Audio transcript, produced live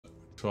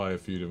try a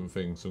few different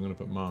things. So I'm going to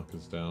put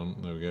markers down.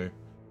 There we go.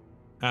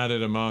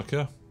 Added a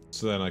marker.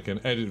 So then I can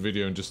edit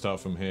video and just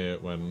start from here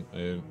when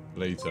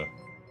later.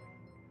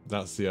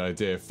 That's the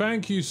idea.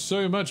 Thank you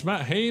so much,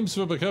 Matt Hames,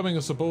 for becoming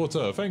a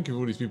supporter. Thank you for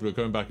all these people who are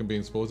coming back and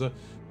being a supporter.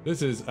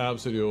 This is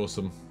absolutely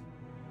awesome.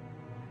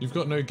 You've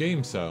got no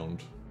game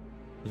sound.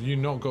 Have you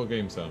not got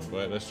game sound?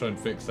 Right, let's try and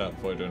fix that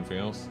before I do anything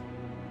else.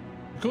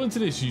 According to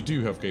this, you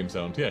do have game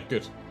sound. Yeah,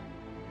 good.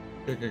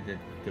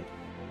 Good.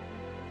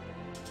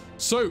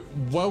 So,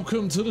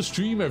 welcome to the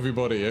stream,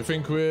 everybody. I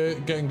think we're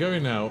getting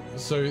going now.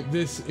 So,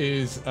 this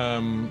is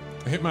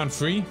Hitman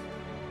 3.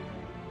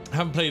 I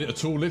haven't played it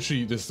at all.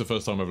 Literally, this is the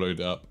first time I've loaded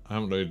it up. I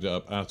haven't loaded it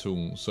up at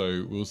all.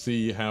 So, we'll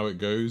see how it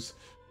goes.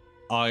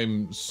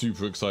 I'm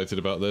super excited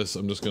about this.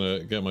 I'm just going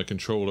to get my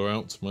controller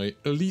out. My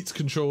elite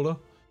controller.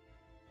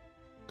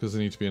 Because I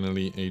need to be an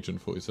elite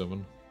Agent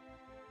 47.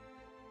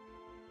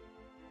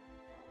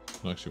 I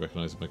don't actually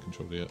recognise my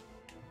controller yet.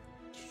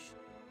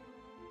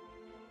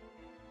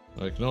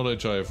 I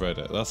acknowledge I have read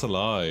it. That's a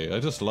lie. I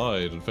just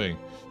lied, I think.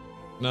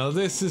 Now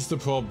this is the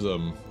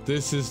problem.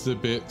 This is the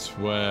bit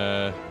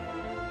where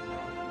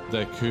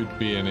there could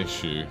be an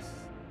issue.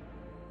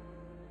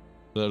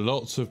 That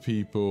lots of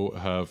people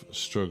have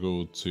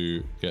struggled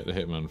to get the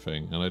Hitman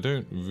thing, and I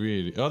don't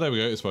really... Oh, there we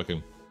go, it's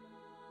working.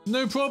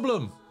 No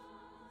problem!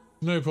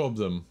 No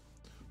problem.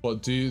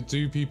 What,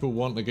 do people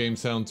want the game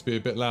sound to be a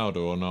bit louder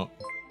or not?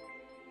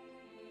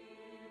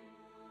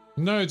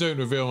 No, don't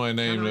reveal my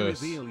name,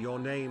 Lewis. Reveal your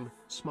name,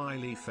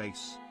 smiley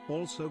face.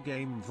 Also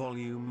game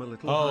volume a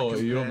little higher. Oh,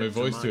 you want my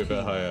voice to be a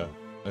bit higher.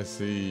 I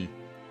see.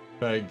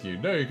 Thank you.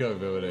 No, you can't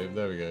reveal my name.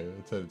 There we go.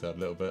 I'll turn it down a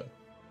little bit.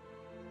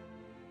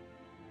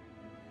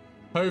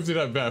 Hopefully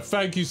that's better.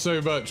 Thank you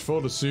so much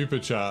for the super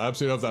chat.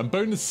 Absolutely love that. And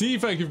Bonus C,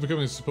 thank you for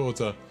becoming a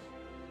supporter.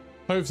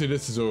 Hopefully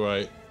this is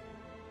alright.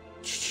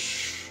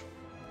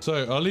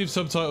 So, I'll leave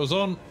subtitles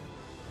on.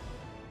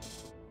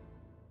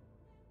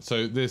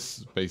 So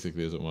this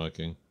basically isn't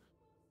working.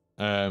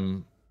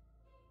 I'm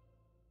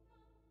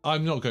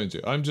not going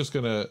to. I'm just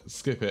going to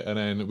skip it and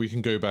then we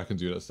can go back and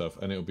do that stuff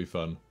and it'll be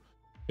fun.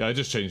 Yeah, I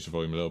just changed the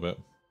volume a little bit.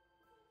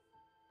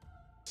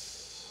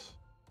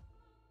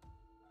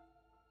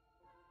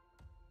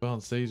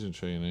 Advanced agent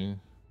training.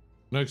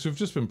 No, because we've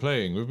just been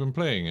playing. We've been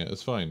playing it.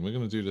 It's fine. We're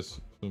going to do this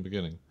from the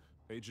beginning.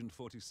 Agent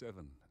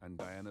 47 and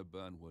Diana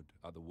Burnwood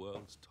are the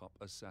world's top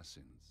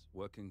assassins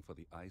working for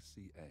the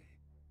ICA.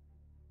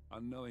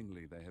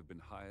 Unknowingly, they have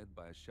been hired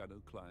by a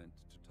shadow client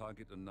to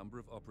target a number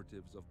of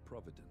operatives of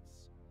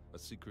Providence, a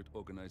secret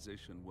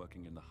organization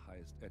working in the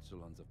highest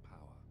echelons of power.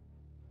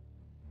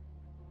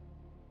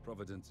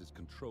 Providence's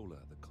controller,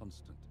 the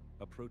Constant,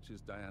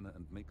 approaches Diana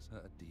and makes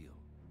her a deal.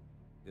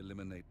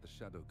 Eliminate the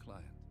shadow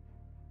client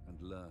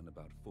and learn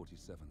about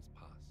 47's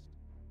past.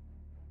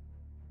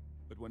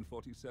 But when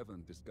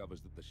 47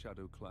 discovers that the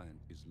shadow client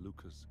is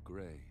Lucas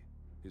Gray,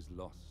 his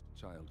lost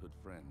childhood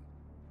friend,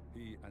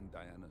 he and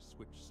Diana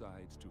switch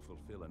sides to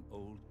fulfill an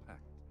old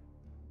pact.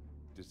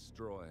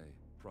 Destroy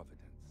Providence.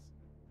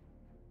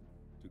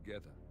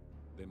 Together,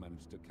 they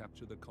manage to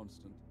capture the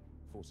Constant,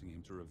 forcing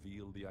him to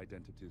reveal the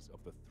identities of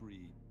the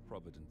 3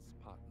 Providence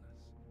partners.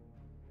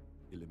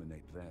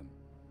 Eliminate them,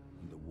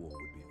 and the war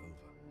would be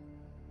over.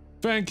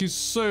 Thank you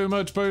so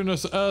much,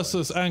 Bonus,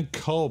 Ursus, and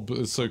Cobb.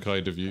 It's so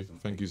kind of you.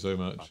 Thank you so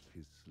much.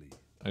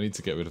 I need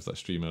to get rid of that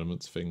stream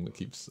elements thing that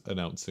keeps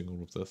announcing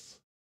all of this.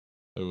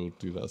 I will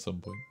do that at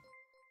some point.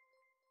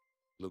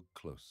 Look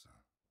closer.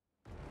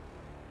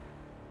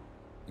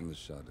 In the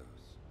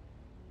shadows.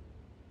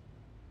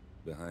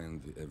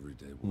 Behind the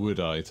everyday world. Would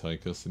I,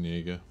 Tychus and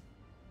Jaeger?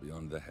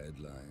 Beyond the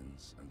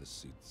headlines and the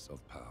seats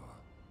of power.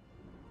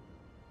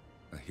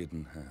 A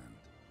hidden hand.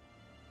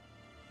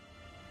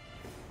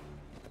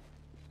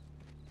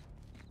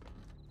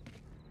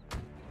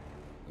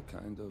 A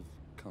kind of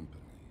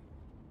company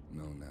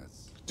known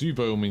as... Do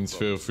by all means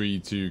feel free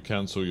to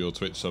cancel your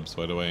Twitch subs,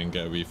 by the way, and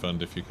get a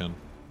refund if you can.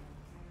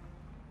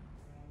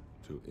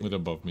 It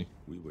don't bother me.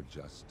 We were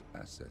just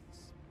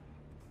assets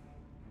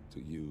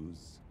to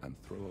use and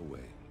throw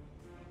away,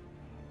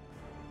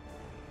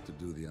 to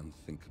do the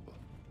unthinkable,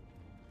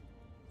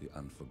 the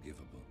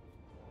unforgivable,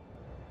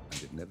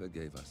 and it never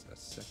gave us a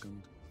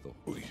second thought.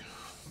 Oy.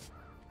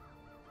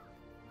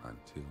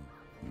 Until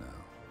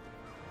now,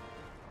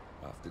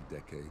 after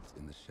decades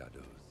in the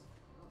shadows,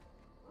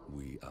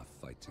 we are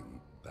fighting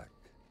back.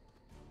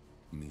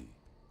 Me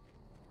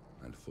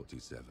and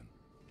 47.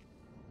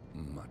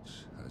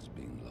 Much has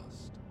been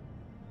lost,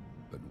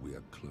 but we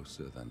are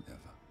closer than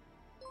ever.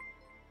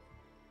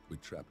 We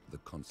trapped the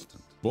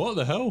Constant. What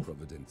the hell?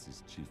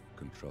 Providence's chief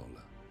controller,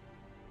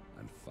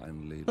 and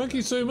finally. Thank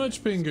you so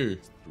much, Pingu.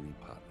 3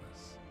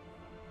 partners.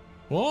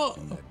 What?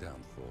 In their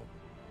downfall.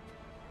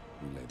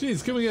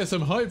 Jeez, can we get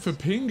some hype for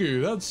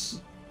Pingu?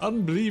 That's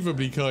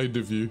unbelievably kind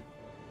of you.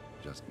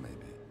 Just maybe.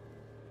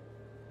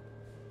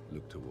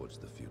 Look towards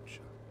the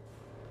future.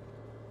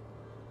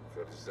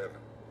 47.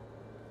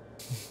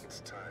 It's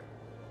time.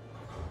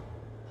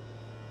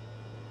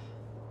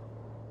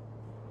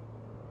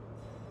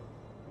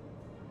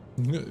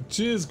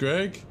 Cheers,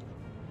 Greg.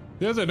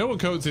 Yeah, I don't know what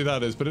currency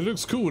that is, but it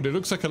looks cool. It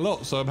looks like a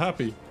lot, so I'm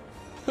happy.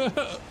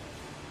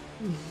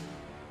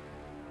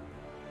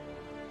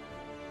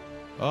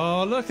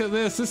 Oh, look at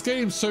this. This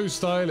game's so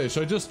stylish.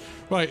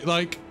 Right,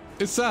 like,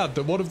 it's sad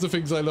that one of the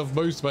things I love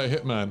most about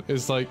Hitman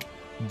is, like,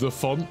 the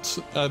font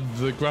and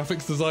the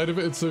graphics design of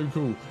it. It's so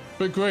cool.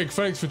 But Greg,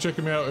 thanks for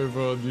checking me out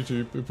over on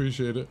YouTube.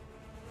 Appreciate it.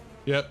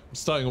 Yep,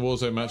 starting a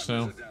Warzone match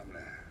now.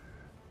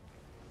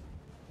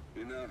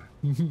 You know,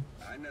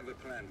 I never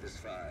planned this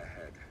far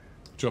ahead.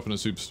 Dropping a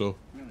superstore.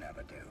 You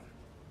never do.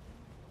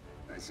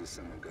 I see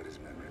someone got his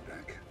memory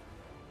back.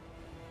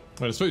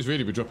 Well, I suppose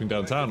really we're dropping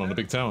downtown on a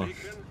big tower.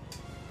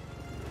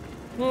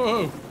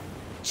 Whoa!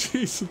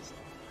 Jesus!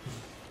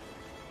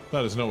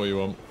 That is not what you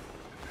want.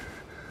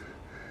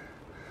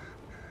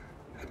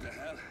 What the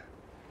hell?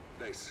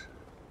 Base.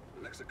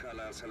 Alexa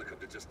Carlisle's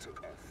helicopter just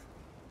took off.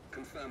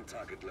 Confirm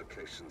target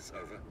locations,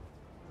 over.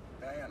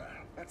 Diana,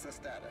 what's the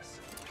status?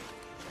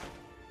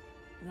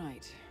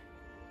 Right.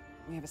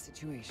 We have a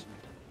situation.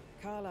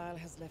 Carlisle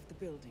has left the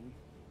building.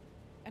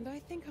 And I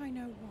think I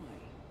know why.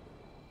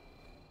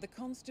 The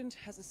Constant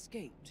has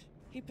escaped.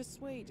 He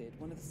persuaded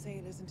one of the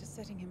sailors into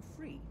setting him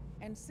free.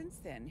 And since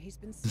then, he's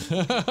been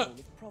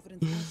with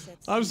Providence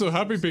assets. I'm so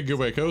happy, Big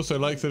Awake. I also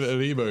like the little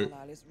emote.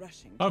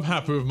 I'm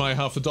happy with my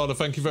 $50.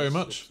 Thank you very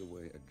much.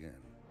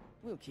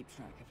 We'll keep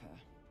track of her.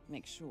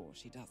 Make sure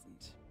she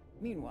doesn't.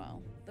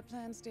 Meanwhile, the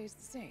plan stays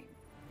the same.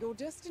 Your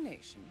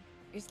destination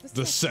is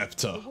the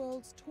Scepter.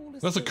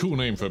 That's a cool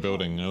name for a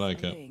building. I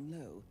like it.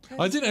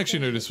 I didn't actually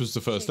know this was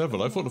the first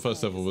level. I thought the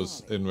first level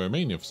was in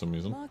Romania for some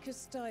reason. I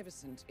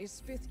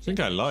think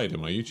I lied in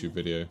my YouTube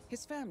video.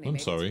 I'm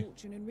sorry.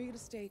 In real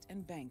estate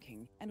and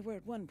banking, and were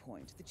at one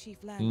point the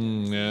chief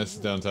landowner. Yeah, it's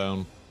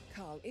downtown.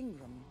 Carl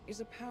Ingram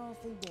is a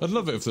powerful. I'd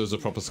love it if there was a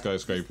proper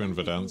skyscraper in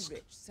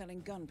Verdansk.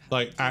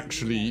 Like,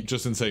 actually,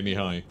 just insanely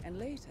high.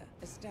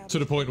 To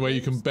the point where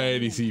you can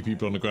barely see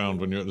people on the ground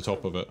when you're at the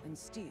top of it.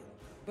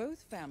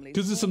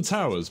 Because there's some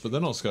towers, but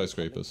they're not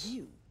skyscrapers.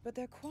 But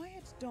their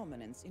quiet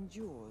dominance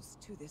endures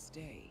to this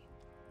day.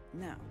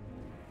 Now,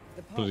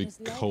 the bloody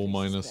coal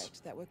miners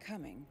that we're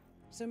coming,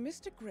 so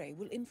Mr. Grey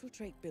will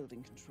infiltrate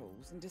building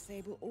controls and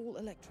disable all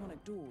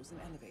electronic doors and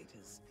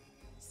elevators.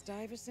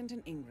 Stuyvesant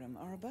and Ingram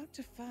are about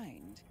to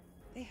find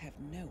they have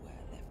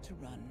nowhere left to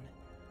run.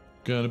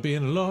 Gonna be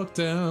in a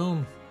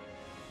lockdown.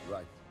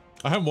 Right.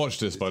 I haven't watched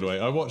this, by the way.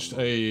 I watched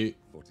a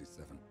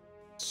 47.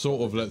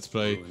 sort of let's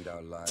play.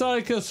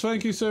 Tychus,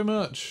 thank you so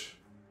much.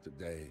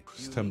 Today,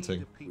 it's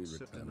tempting. We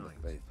return the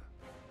favor.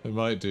 It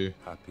might do.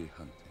 Happy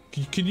hunting.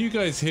 Can you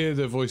guys hear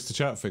the voice to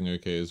chat thing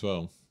okay as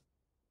well?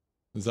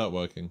 Is that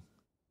working?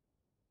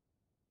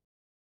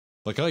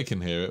 Like, I can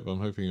hear it, but I'm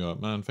hoping you are.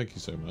 Man, thank you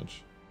so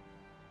much.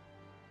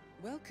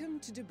 Welcome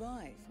to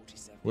Dubai,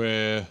 47.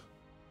 We're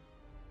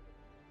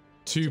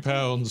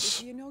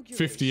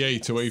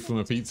 £2.58 away from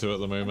a pizza at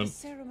the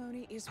moment.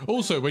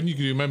 Also, when you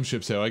do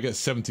memberships here, I get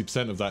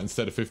 70% of that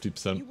instead of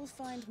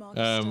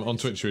 50%. On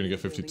Twitch, you only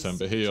get 50%,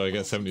 but here I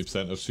get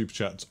 70% of super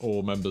chats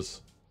or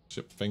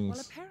membership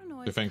things.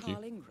 So thank you.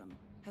 Carl Ingram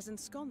has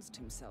ensconced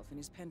himself in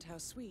his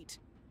penthouse suite.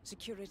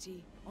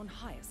 Security on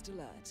highest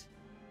alert.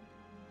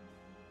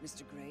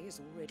 Mr. Grey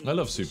is already. I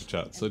love super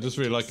chats. I just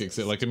really like it because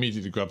it like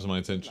immediately grabs my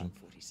attention.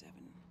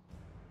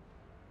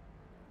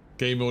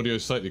 Game audio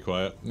is slightly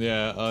quiet.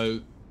 Yeah,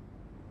 I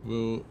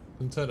will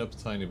turn it up a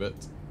tiny bit.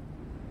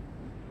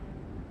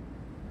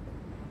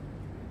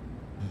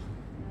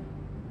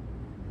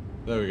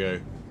 There we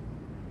go.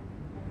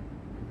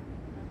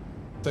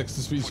 Text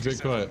to speech a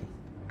bit quiet.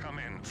 Come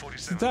in,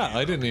 47. That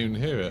I didn't even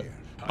hear it.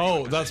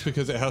 Oh, that's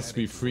because it has to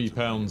be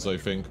 £3, I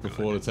think,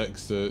 before the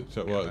text to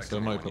chat works. So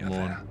I might put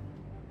more on.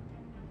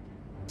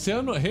 See,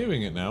 I'm not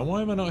hearing it now.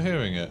 Why am I not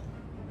hearing it?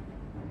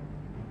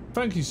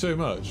 Thank you so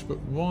much, but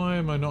why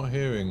am I not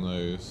hearing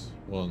those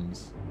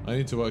ones? I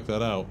need to work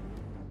that out.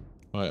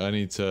 Right, I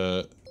need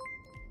to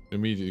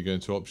immediately go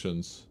into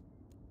options.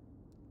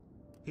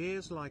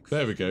 Here's like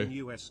there we go.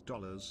 US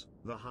dollars.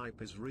 The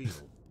hype is real.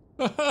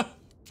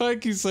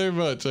 Thank you so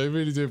much. I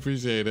really do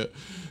appreciate it.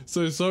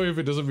 So sorry if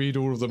it doesn't read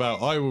all of them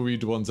out. I will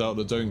read the ones out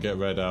that don't get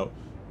read out.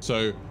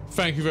 So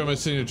thank you very much,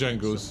 Senior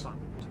Jangles,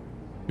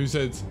 who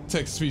said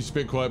text speech a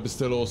bit quiet but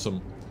still awesome.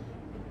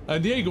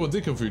 And the Jaeger one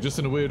did come through, just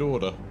in a weird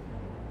order.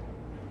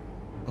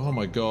 Oh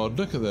my god,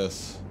 look at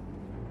this.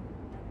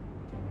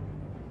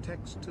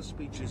 Text to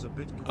speech is a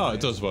bit quiet, oh, it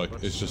does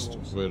work. It's just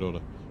awesome. Weird order.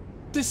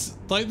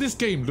 This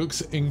game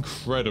looks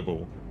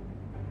incredible.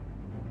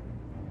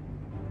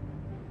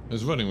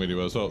 It's running really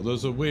well as well.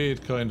 There's a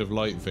weird kind of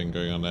light thing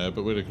going on there,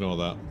 but we'll ignore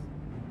that.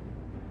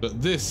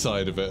 But this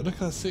side of it, look at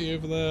that city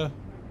over there.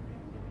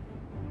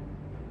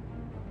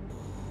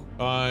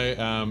 I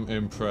am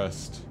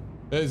impressed.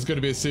 It's going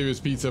to be a serious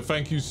pizza.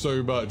 Thank you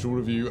so much. All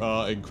of you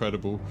are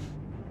incredible.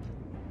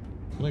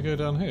 Can I go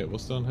down here?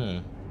 What's down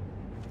here?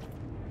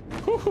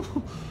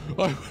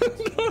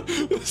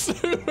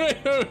 There's no way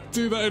I would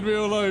do that in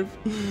real life.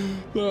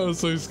 That was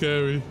so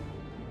scary.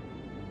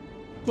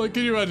 Like,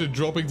 can you imagine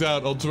dropping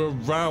down onto a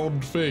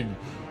round thing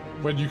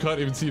when you can't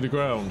even see the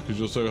ground because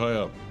you're so high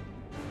up?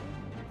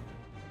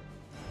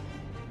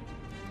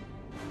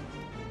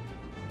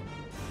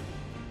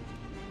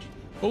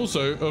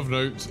 Also, of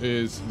note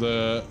is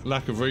the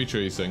lack of ray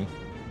tracing.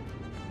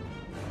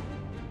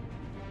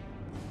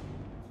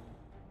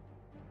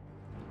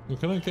 Well,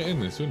 can I get in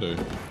this window?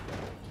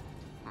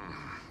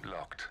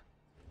 Locked.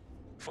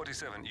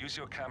 47, use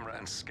your camera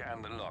and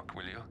scan the lock,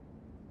 will you?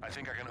 I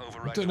think I can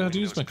override. I don't know how to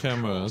use my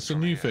camera. That's a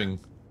new thing.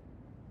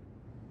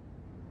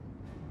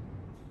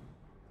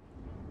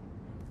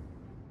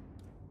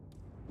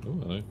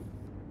 Oh,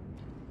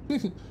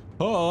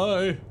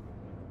 hello. Hi.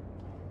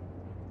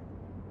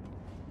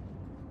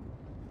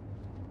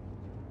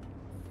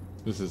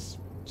 This is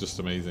just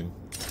amazing.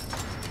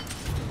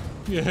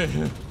 Yeah.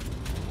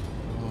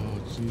 Oh,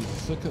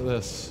 Jesus, look at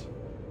this.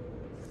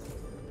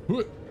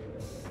 What?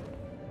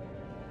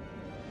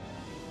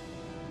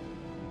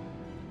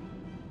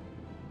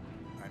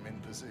 I'm in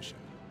position.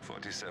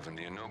 47,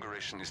 the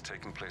inauguration is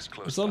taking place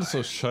close It's all by.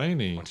 so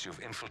shiny. Once you've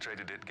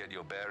infiltrated it, get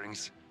your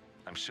bearings.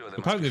 I'm sure there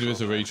Apparently must be there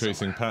is a ray floor plans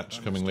tracing somewhere.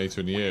 patch coming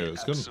later in the year.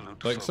 It's gonna,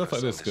 like, stuff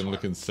like this is gonna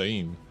look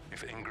insane.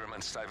 If Ingram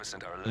and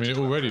Stuyvesant are I mean, it allergic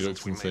to our already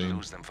presence, looks we may insane.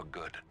 lose them for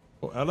good.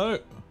 Oh, hello.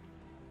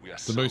 We are The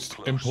so most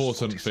close,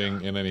 important 47.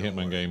 thing in any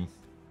Hitman game.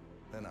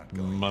 They're not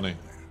going Money.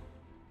 anywhere.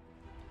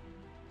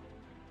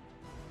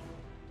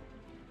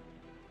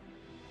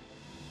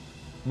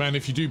 Man,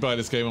 if you do buy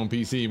this game on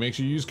PC, make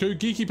sure you use code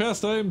Geeky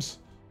Pastimes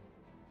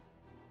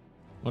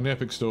on the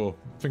Epic Store.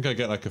 I think I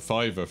get like a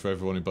 $5 for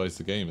everyone who buys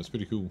the game. It's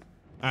pretty cool.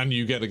 And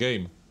you get the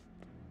game.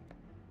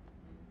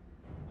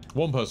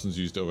 One person's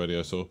used it already,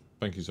 I saw.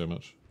 Thank you so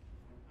much.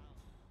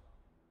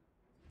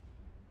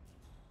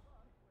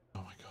 Oh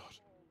my god.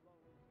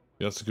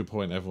 Yeah, that's a good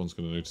point. Everyone's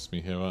going to notice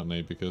me here, aren't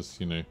they? Because,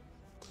 you know,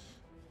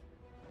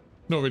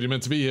 not really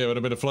meant to be here in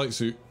a bit of flight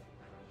suit.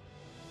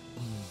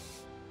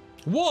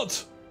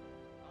 What?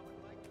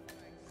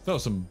 That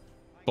was some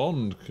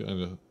Bond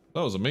kind of...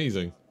 That was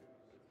amazing.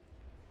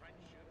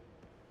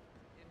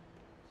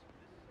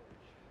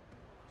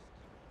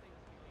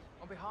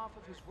 On behalf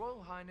of His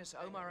Royal Highness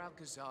Omar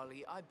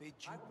Al-Ghazali, I bid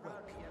you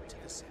welcome to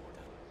the center.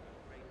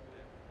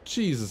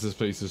 Jesus, this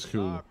place is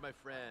cool. Mark, my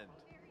friend.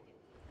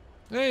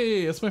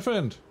 Hey, that's my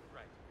friend.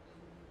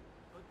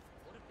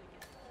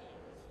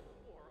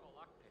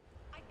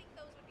 I think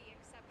those would be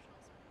exceptional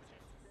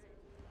circumstances.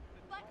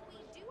 But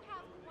we do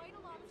have quite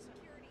a lot of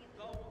security in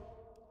the day,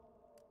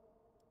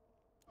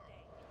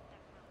 if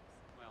that counts.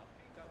 Well,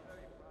 I'm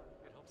very proud.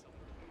 It helps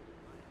someone to hear.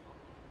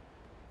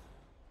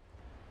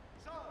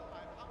 So,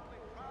 I'm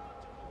humbly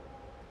proud to open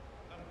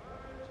the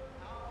merge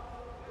now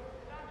with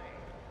Danny.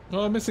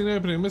 Oh, missing the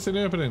opening, missing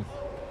the opening.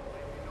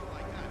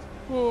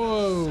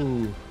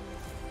 Whoa.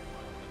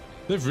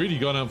 They've really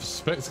gone out for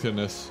spectacle in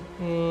this.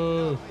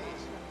 Whoa.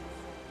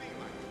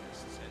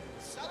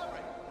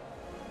 Celebrate.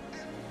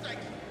 And thank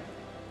you.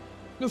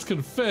 There's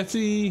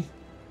confetti.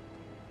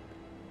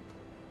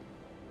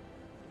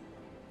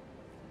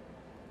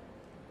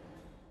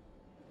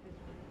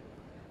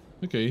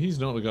 Okay, he's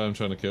not the guy I'm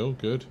trying to kill.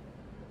 Good.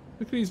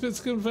 Look at these bits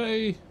of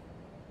confetti.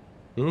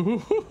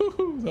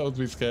 Ooh, that would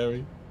be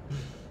scary.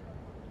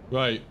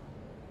 Right.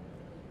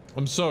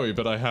 I'm sorry,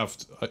 but I have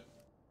to...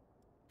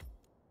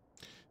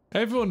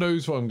 Everyone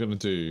knows what I'm going to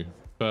do,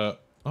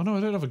 but... Oh no, I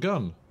don't have a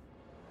gun.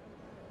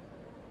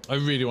 I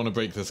really want to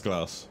break this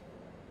glass.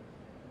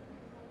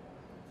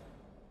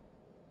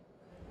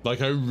 Like,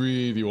 I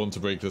really want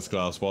to break this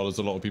glass while there's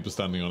a lot of people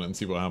standing on it and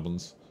see what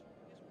happens.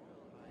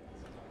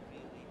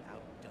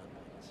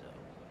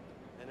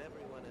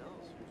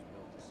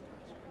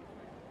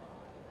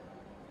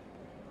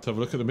 Let's have a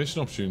look at the mission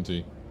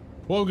opportunity.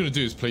 What I'm going to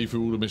do is play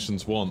through all the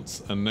missions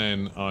once, and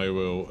then I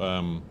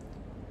will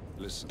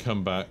Listen,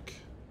 come back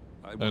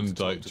I want and to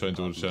talk like to try and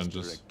do all the the partners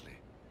challenges. directly.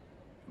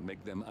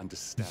 Make them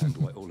understand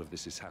why all of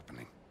this is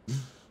happening.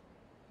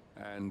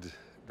 And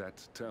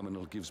that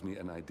terminal gives me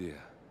an idea.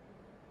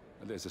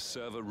 There's a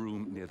server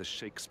room near the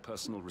Sheikh's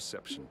personal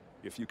reception.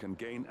 If you can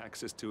gain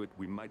access to it,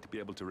 we might be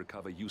able to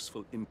recover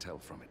useful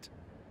intel from it.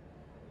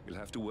 We'll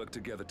have to work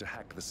together to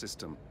hack the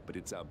system, but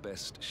it's our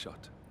best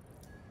shot.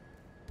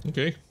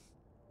 Okay.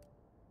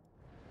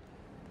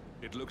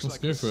 It looks Let's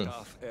like go the for it.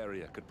 staff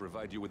area could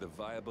provide you with a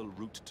viable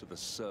route to the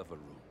server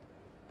room.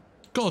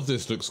 God,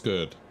 this looks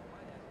good.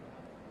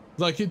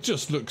 Like, it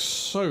just looks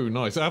so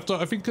nice. After,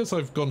 I think because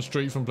I've gone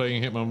straight from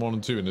playing Hitman 1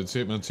 and 2 in the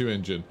Hitman 2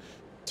 engine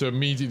to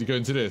immediately go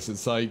into this,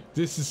 it's like,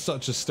 this is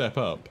such a step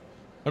up.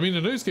 I mean,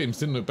 and those games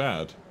didn't look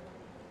bad.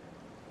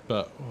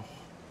 But, oh,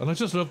 and I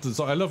just love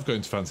the, I love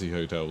going to fancy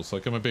hotels.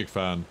 Like, I'm a big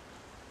fan.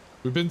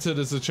 We've been to,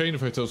 there's a chain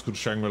of hotels called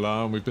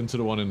Shangri-La, and we've been to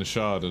the one in the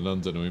Shard in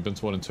London, and we've been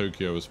to one in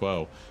Tokyo as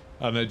well.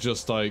 And they're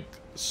just, like,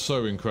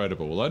 so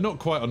incredible. Like, not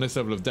quite on this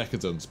level of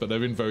decadence, but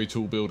they're in very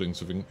tall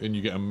buildings, and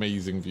you get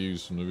amazing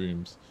views from the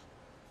rooms.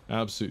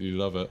 Absolutely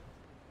love it.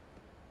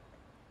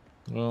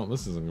 Well,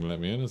 this isn't going to let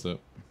me in, is it?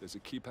 There's a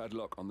keypad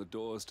lock on the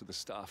doors to the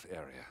staff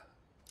area.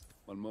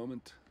 One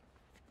moment.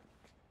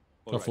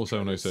 Oh,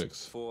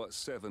 4706.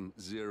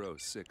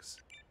 4706.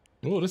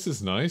 Oh, this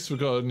is nice. We've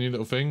got a new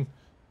little thing.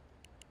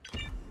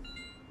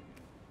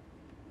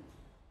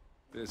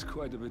 There's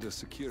quite a bit of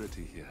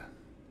security here.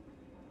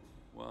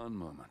 One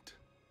moment.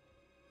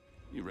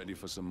 You ready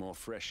for some more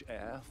fresh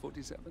air,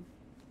 47?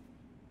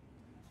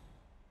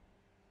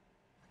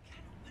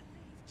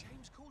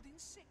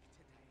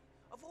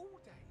 Of all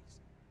days,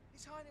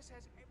 His Highness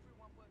has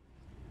everyone working.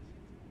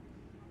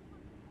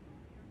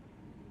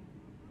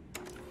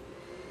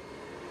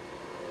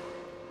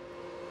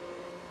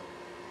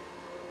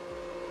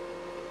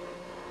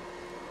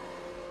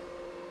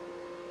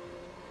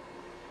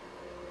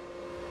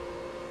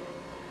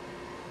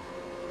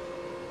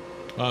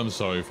 I'm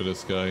sorry for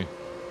this guy.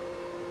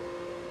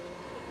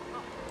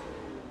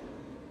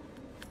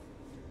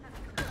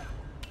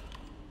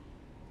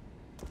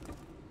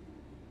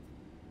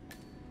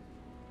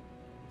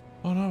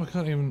 Oh no, I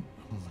can't even...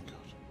 Oh my god.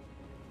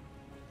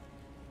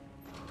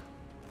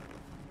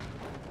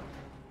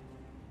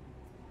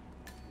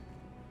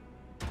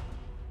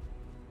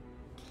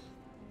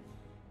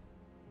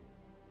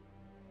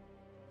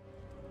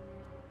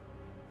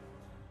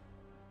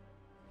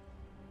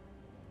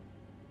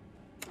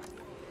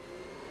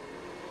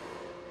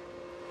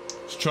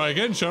 Let's try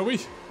again, shall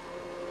we?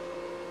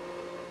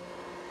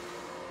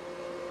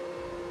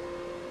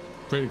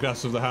 Pretty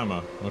glass of the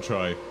hammer. I'll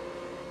try.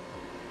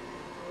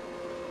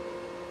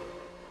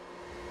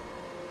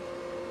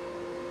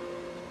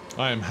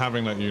 I am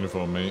having that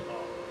uniform, mate.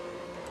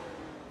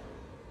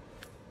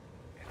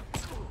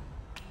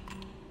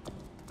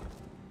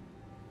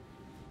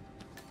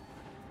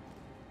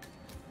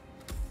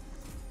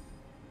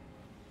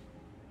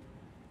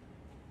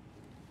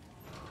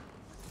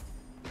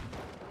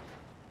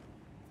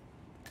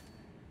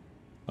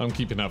 I'm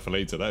keeping that for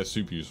later. That is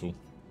super useful.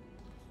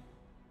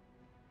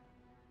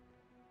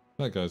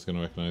 That guy's going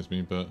to recognize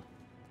me, but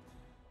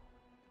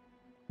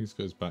he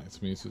goes back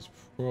to me, so it's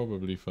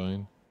probably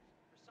fine.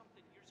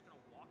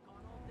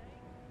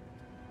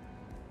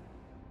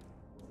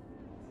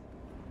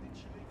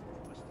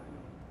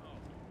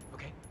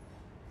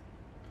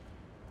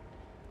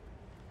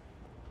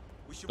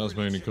 That's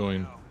my only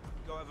coin.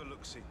 Go have a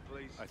look-see,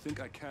 please. I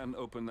think I can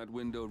open that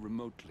window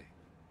remotely.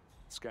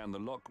 Scan the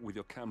lock with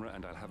your camera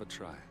and I'll have a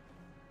try.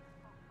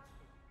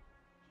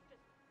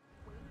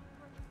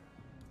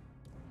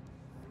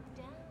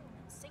 Down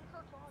and sink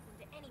her claws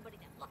into anybody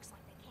that looks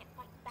like they can't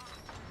fight back.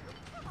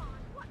 Come on,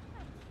 what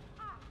the?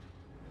 Ah.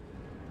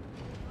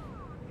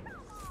 Come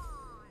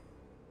on.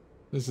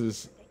 This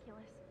is...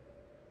 Ridiculous.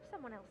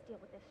 Someone else deal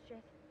with this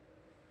shit.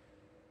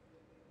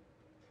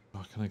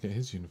 Oh, can I get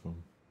his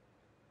uniform?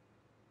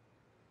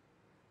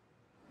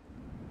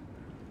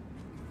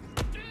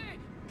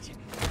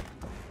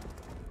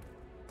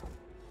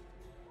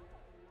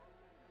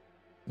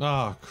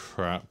 Ah,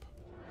 crap.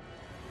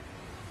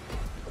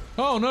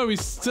 Oh no, he's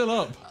still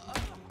up.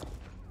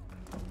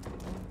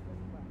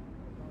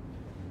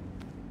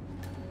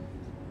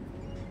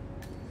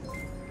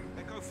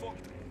 Echo 4.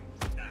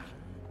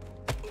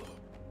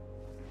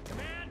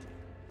 Command!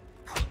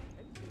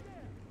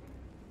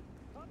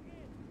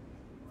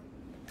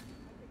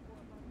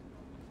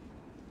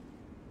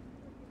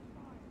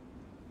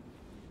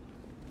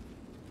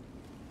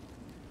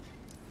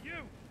 You!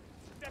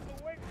 Step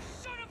away,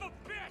 son of a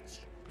bitch!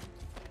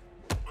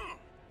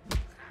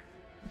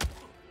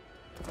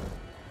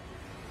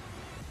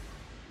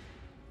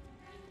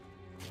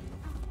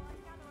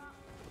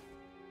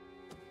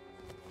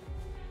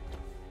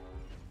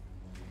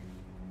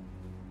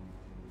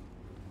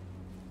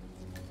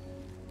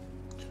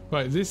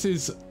 Right, this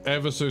is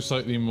ever so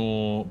slightly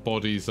more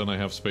bodies than I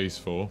have space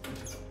for,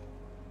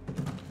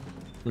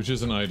 which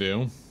isn't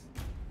ideal.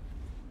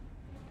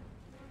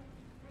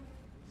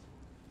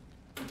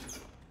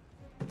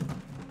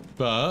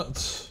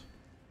 But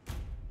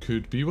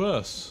could be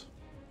worse.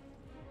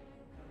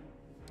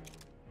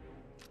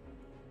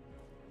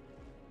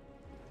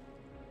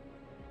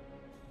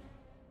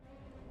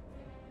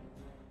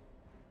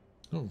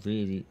 Not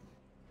really.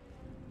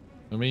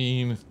 I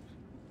mean,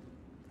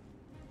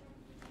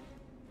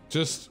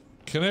 just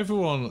can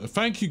everyone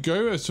thank you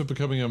Goros for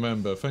becoming a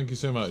member. Thank you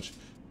so much.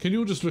 Can you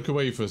all just look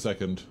away for a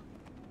second?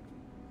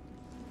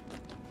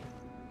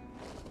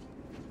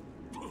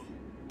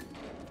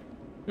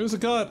 It was a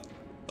guard.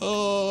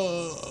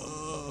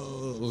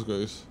 Oh, that was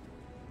gross.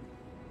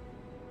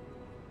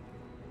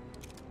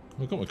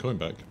 I got my coin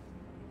back.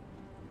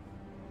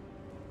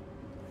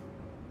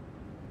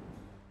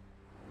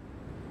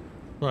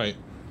 Right.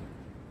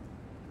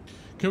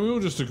 Can we all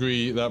just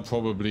agree that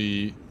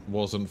probably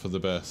wasn't for the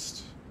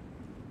best?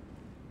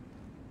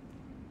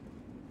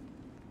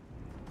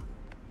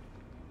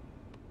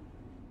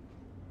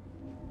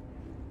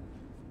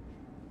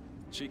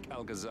 Sheikh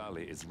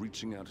Al-Ghazali is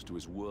reaching out to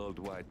his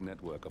worldwide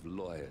network of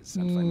lawyers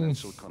and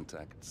financial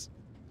contacts,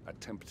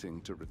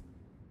 attempting to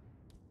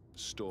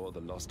restore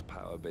the lost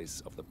power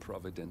base of the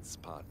Providence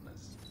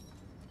Partners.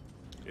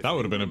 That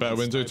would have been a better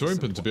window to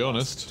open, to be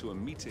honest. To a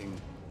meeting,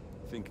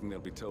 thinking they'll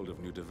be told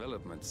of new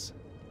developments,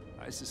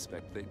 I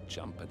suspect they'd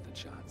jump at the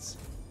chance.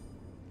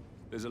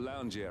 There's a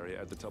lounge area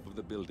at the top of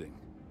the building.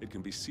 It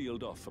can be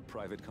sealed off for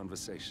private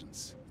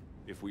conversations.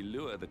 If we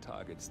lure the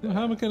targets there,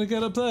 How am I going to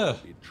get up there?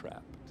 they'll be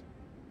trapped.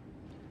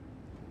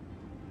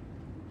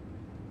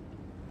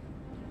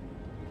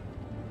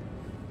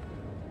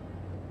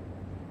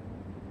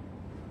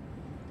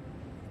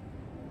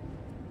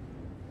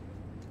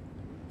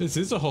 This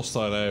is a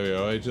hostile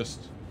area, I just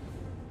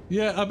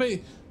Yeah, I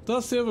mean,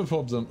 that's the other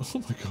problem. Oh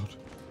my god.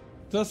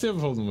 That's the other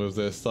problem with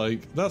this.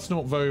 Like, that's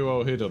not very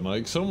well hidden.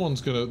 Like, someone's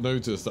gonna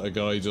notice that a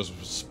guy just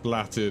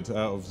splatted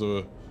out of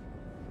the,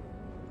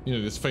 you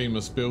know, this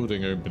famous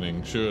building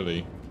opening,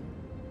 surely.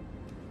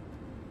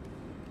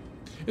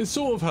 It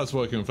sort of has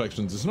working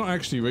reflections. It's not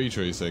actually ray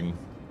tracing.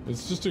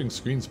 It's just doing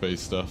screen space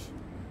stuff.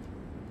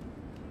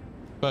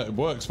 But it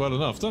works well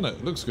enough, doesn't it?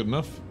 It looks good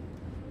enough.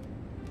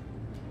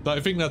 But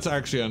I think that's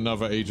actually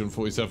another Agent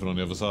 47 on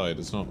the other side.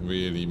 It's not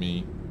really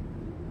me.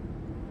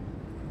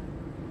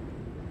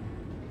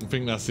 I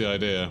think that's the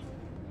idea.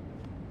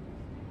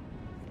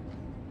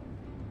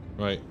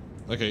 Right.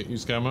 Okay,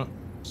 use camera.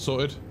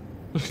 Sorted.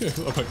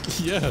 I'm like,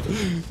 yeah,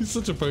 he's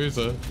such a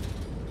poser.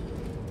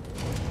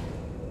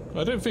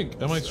 I don't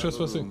think. Am I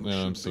trespassing?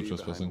 No, I'm still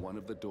trespassing. One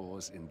of the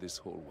doors in this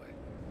hallway.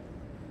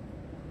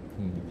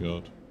 Oh my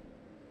god.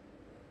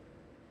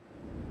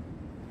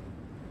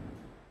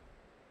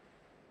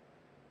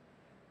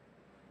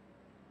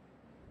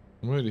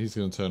 I'm worried he's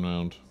going to turn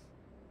around.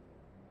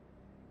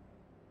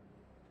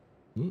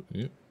 Ooh,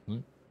 yep,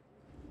 yep.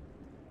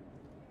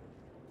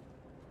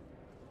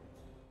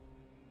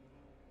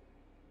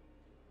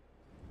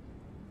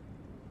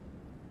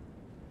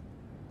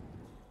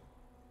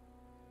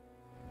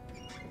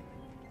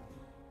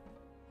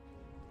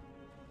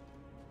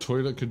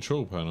 Toilet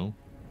control panel.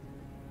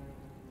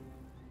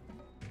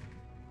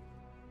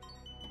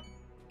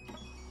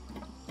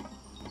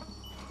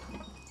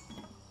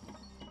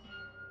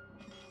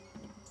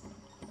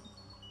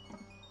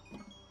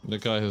 The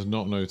guy has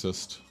not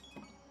noticed.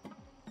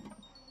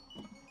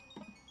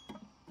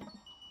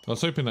 I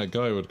was hoping that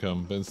guy would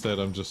come, but instead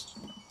I'm just...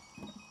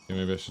 Okay,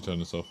 maybe I should turn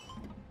this off.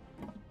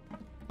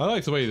 I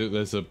like the way that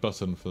there's a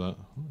button for that.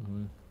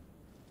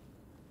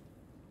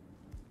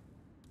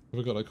 Have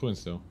I got that coin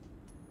still?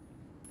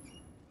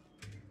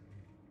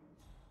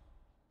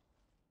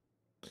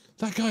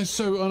 That guy's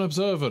so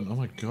unobservant! Oh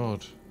my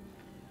god.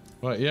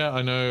 Right, yeah,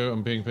 I know,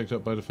 I'm being picked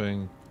up by the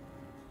thing.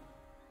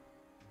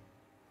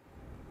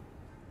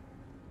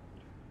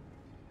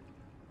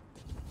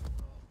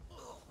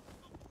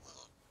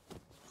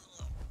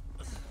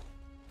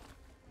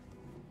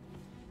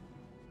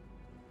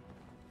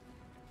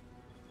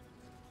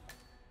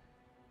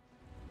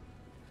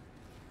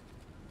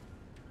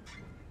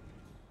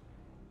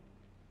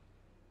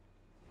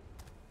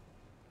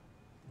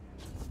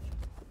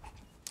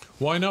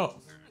 Why not?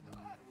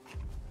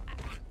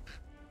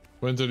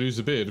 When did I lose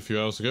the beard? A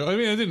few hours ago. I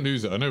mean, I didn't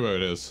lose it. I know where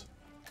it is.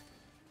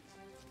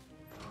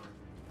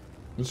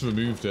 Just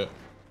removed it.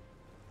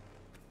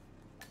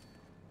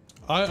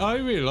 I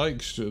really like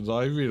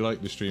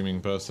the streaming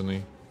personally.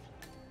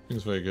 I think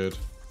it's very good.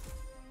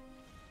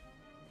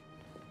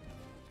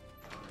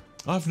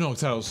 I've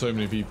knocked out so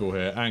many people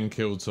here and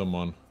killed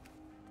someone.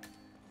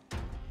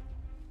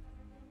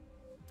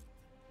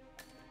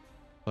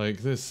 Like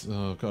this.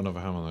 Oh, I've got another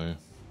hammer though.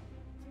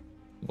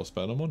 What's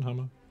better than one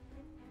hammer?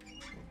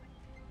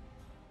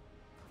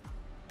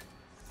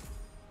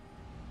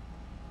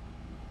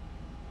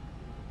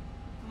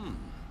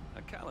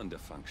 A calendar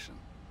function.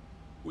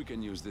 We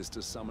can use this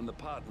to summon the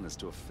partners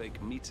to a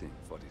fake meeting,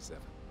 47.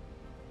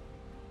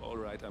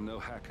 Alright, I'm no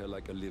hacker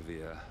like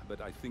Olivia, but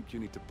I think you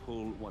need to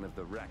pull one of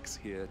the racks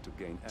here to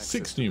gain access.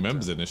 6 new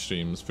members in this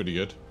stream is pretty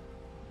good.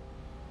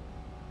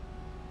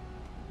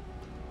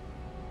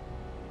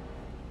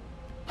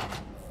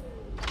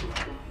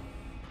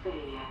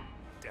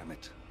 Damn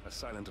it. A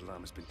silent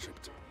alarm has been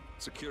tripped.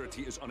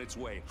 Security is on its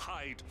way.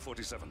 Hide,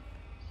 47.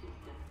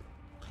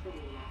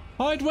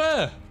 Hide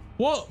where?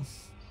 What?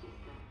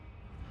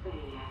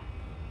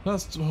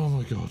 That's... oh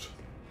my god.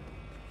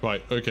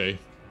 Right, okay.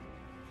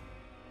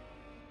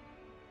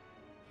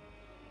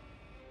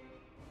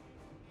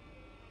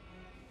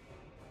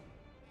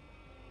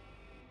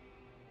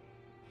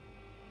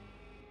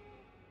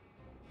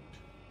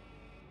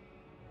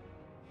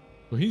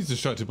 Well, he's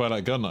distracted by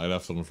that gun that I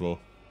left on the floor.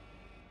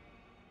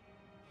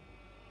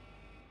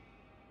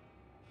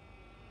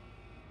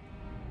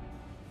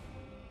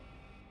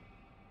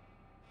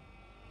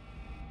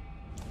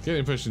 Get the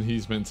impression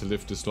he's meant to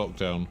lift this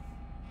lockdown.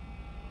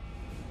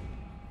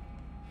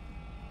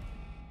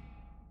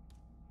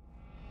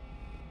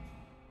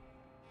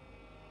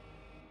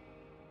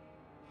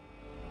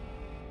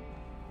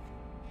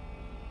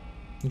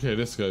 Okay,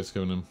 this guy's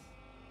coming in.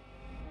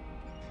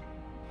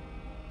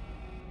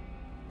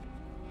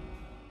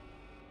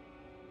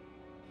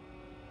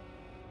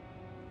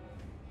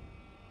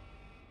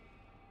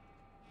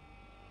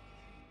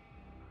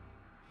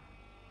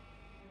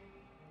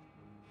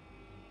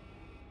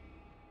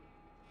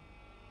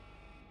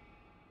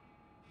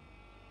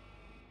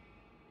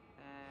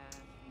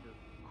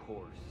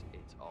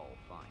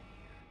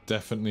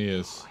 Definitely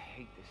is. I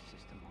hate this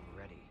system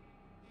already.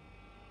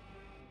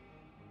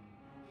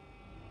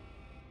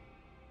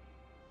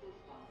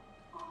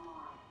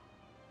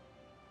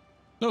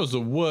 That was the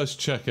worst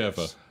check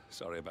ever.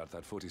 Sorry about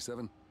that,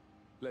 47.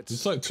 Let's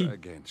It's like try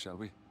again, shall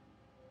we?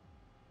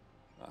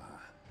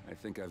 I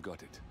think I've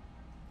got it.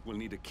 We'll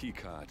need a key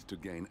card to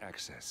gain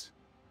access.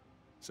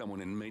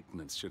 Someone in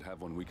maintenance should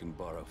have one we can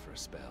borrow for a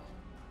spell.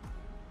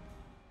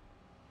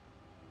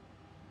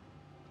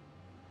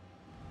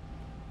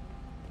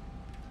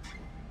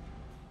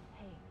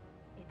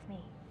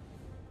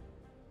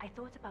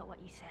 thought about what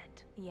you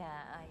said. Yeah,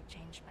 I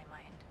changed my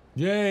mind.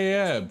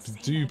 Yeah.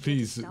 Do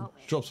please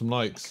drop some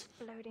likes.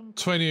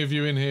 20 of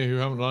you in here who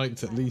haven't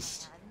liked at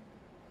least.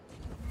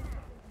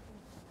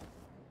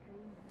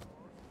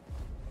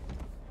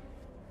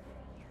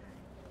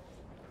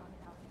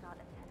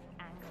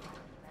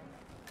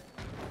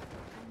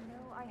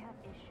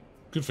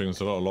 Good thing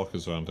there's a lot of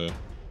lockers around here.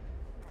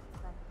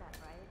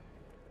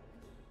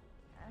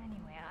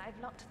 Anyway, I've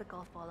locked the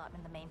golf ball up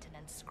in the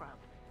maintenance scrub.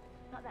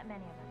 Not that many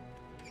of them.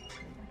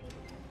 Some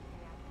people tend to stay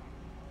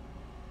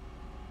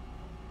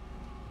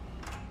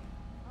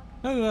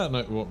out there.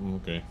 No, what?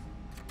 Okay.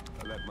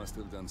 The lab must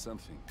have done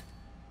something.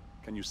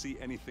 Can you see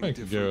anything Thank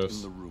you, different Garrus.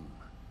 in the room?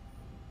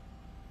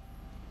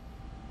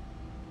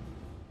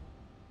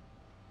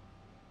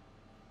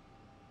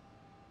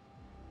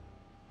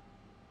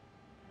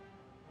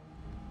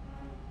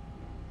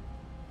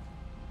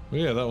 Oh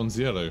yeah, that one's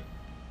yellow.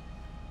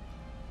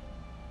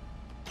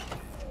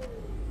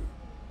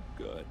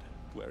 Good.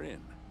 We're in.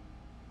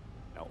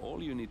 Now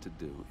all you need to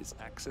do is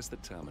access the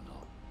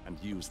terminal and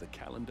use the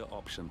calendar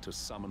option to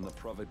summon the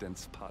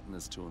Providence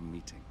partners to a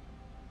meeting.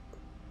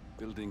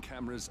 Building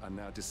cameras are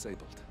now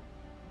disabled.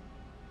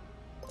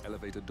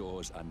 Elevator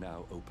doors are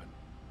now open.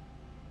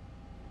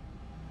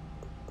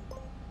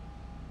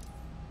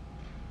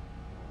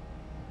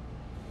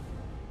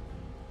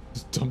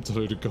 Just dumped a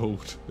load of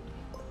gold.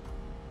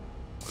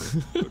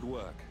 Good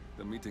work.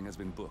 The meeting has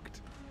been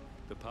booked.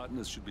 The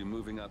partners should be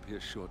moving up here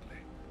shortly.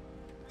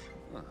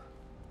 Huh.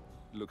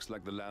 Looks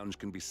like the lounge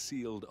can be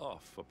sealed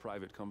off for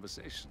private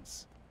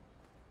conversations.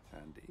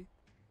 Handy.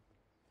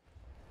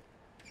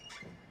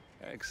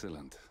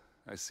 Excellent.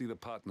 I see the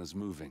partners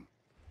moving.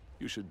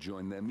 You should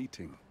join their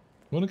meeting.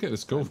 I want to get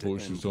this golf ball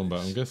she was talking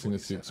about. I'm guessing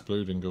it's the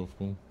exploding golf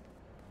ball.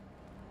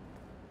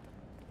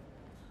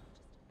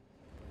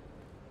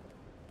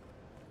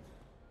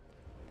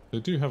 They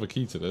do have a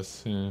key to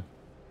this, yeah.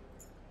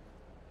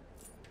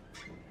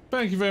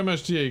 Thank you very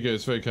much, Diego.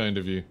 It's very kind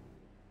of you.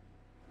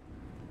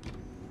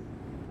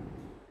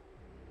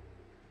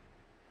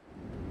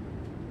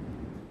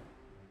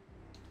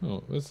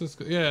 Oh, let's just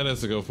go. Yeah,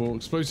 that's a golf ball.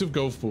 Explosive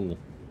golf ball.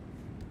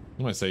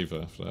 I might save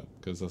her for that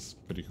because that's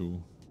pretty cool.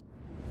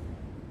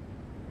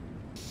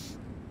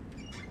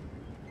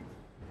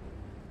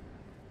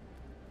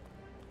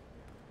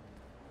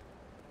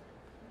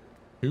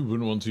 Who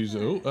wouldn't want to use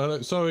it?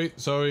 Oh, sorry.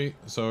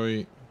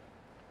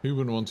 Who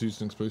wouldn't want to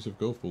use an explosive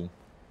golf ball?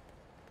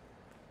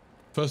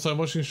 First time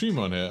watching a stream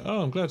on here.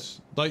 Oh, I'm glad.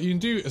 Like, you can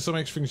do some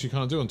extra things you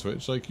can't do on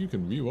Twitch. Like, you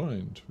can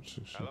rewind, which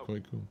is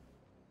quite cool.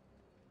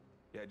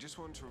 Yeah, just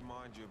wanted to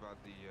remind you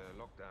about the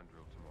lockdown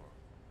drill tomorrow.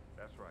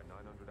 That's right,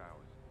 900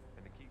 hours.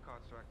 And the key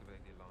cards to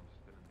activate the alarms are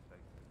still in the safe.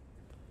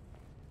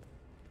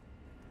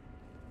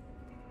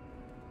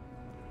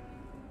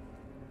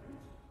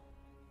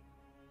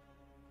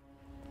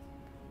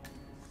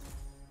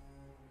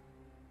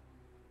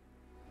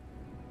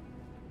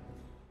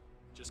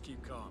 Just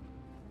keep calm.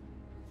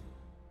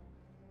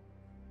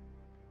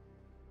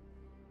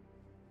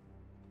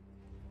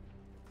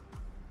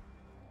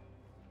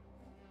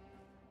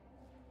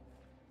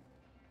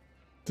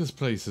 This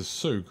place is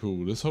so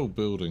cool. This whole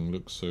building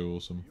looks so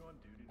awesome. You on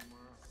duty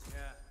tomorrow?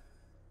 Yeah.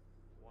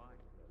 Why?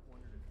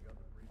 Wondered if you got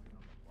the briefing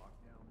on the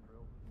lockdown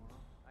drill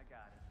tomorrow. I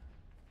got it.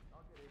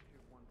 I'll get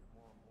issue 1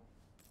 tomorrow morning.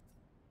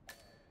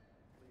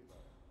 Leave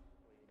us.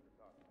 Waiting to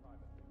talk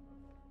privately.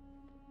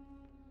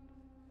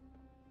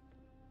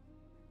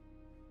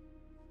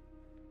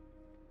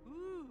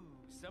 Ooh,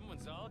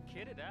 someone's all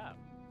kitted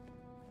up.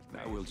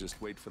 Now we'll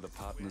just wait for the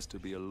partners to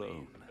be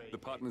alone. The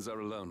partners are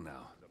alone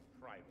now.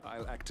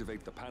 I'll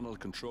activate the panel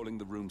controlling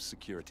the room's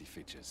security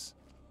features.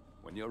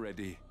 When you're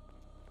ready,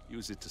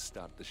 use it to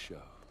start the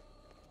show.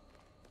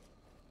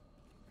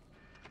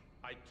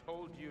 I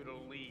told you to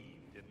leave,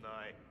 didn't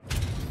I?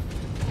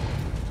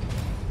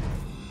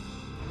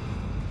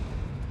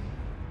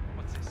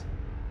 What's this?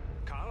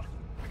 Carl?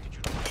 Did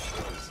you...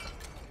 That was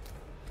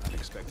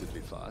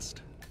unexpectedly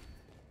fast.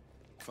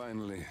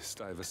 Finally,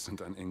 Stuyvesant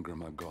and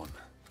Ingram are gone.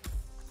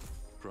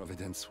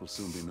 Providence will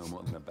soon be no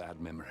more than a bad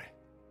memory.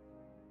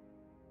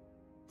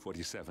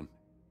 47.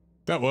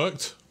 That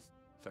worked.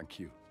 Thank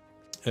you.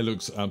 It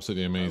looks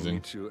absolutely amazing.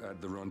 I'll meet you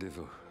at the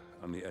rendezvous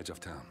on the edge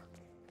of town.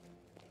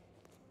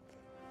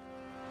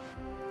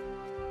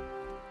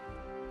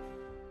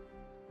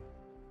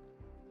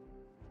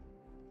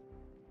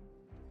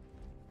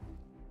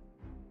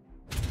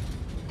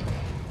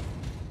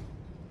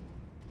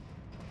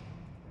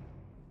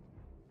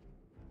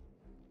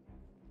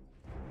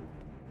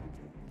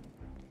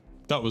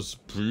 That was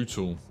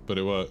brutal, but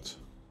it worked.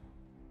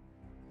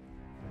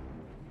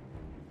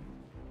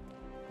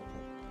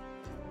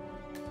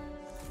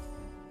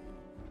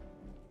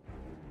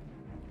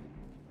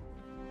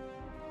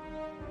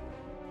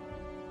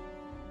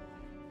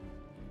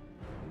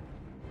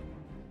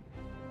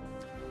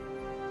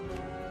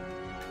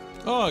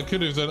 Oh, I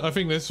could have done. I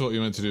think this is what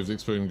you meant to do with the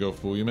exploding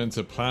golf ball. You meant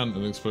to plant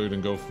an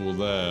exploding golf ball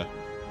there,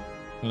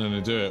 and then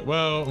to do it.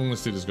 Well, I'm gonna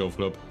steal this golf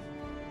club.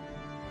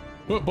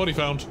 Oh, body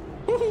found.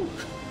 Woohoo!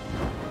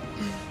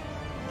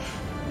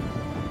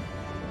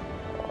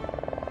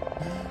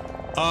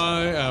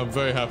 I am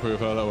very happy with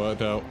how that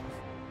worked out.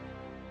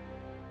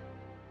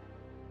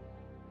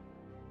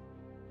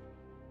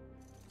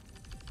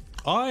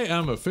 I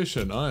am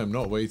efficient. I am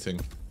not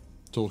waiting.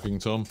 Talking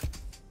Tom.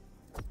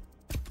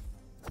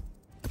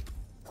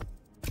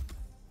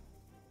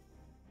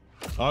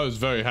 I was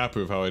very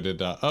happy with how I did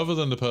that. Other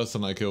than the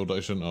person I killed I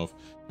shouldn't have.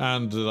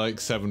 And the, like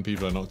 7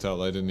 people I knocked out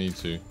that I didn't need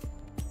to.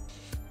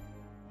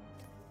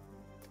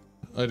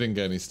 I didn't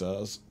get any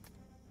stars.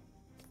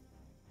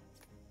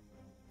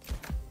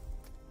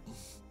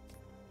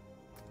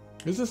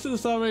 Is this still a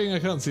star rating? I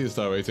can't see a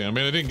star rating. I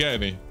mean, I didn't get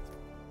any.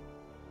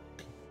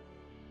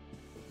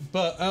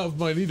 But out of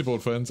my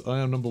leaderboard friends, I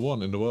am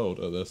 #1 in the world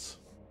at this.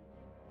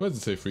 Where does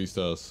it say 3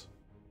 stars?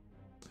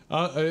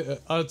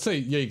 I'd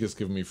say Jaeger's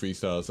given me 3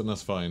 stars, and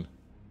that's fine.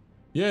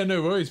 Yeah,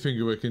 no worries,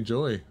 Pingerwick,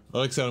 enjoy.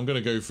 Like I said, I'm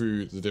going to go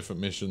through the different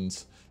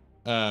missions.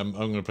 I'm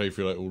going to play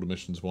through like all the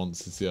missions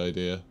once, is the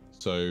idea.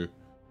 So,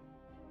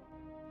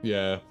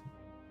 yeah.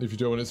 If you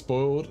don't want it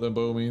spoiled, then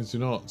by all means do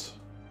not.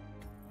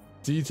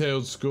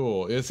 Detailed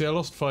score. Yeah, see, I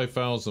lost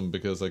 5,000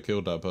 because I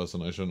killed that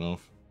person I shouldn't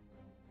have.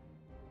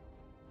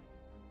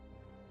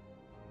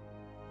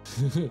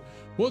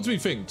 What do we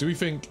think? Do we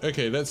think,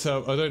 okay, let's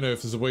have, I don't know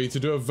if there's a way to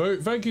do a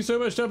vote. Thank you so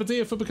much,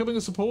 Dabadia, for becoming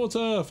a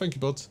supporter. Thank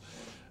you, bots.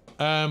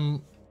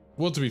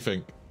 What do we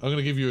think? I'm going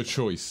to give you a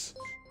choice.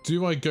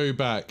 Do I go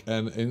back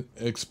and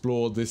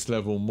explore this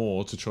level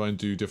more to try and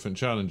do different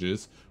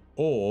challenges?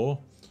 Or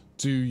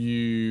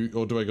do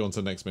I go on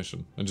to the next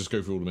mission and just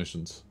go through all the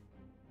missions?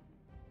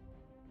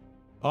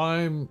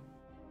 I'm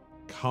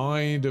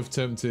kind of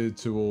tempted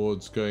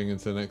towards going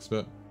into the next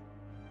bit.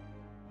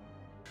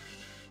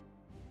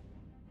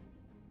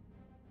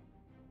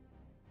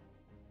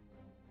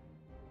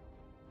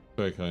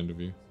 Very kind of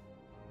you.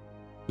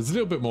 There's a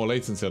little bit more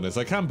latency on this.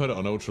 I can put it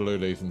on ultra low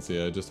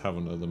latency, I just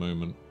haven't at the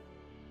moment.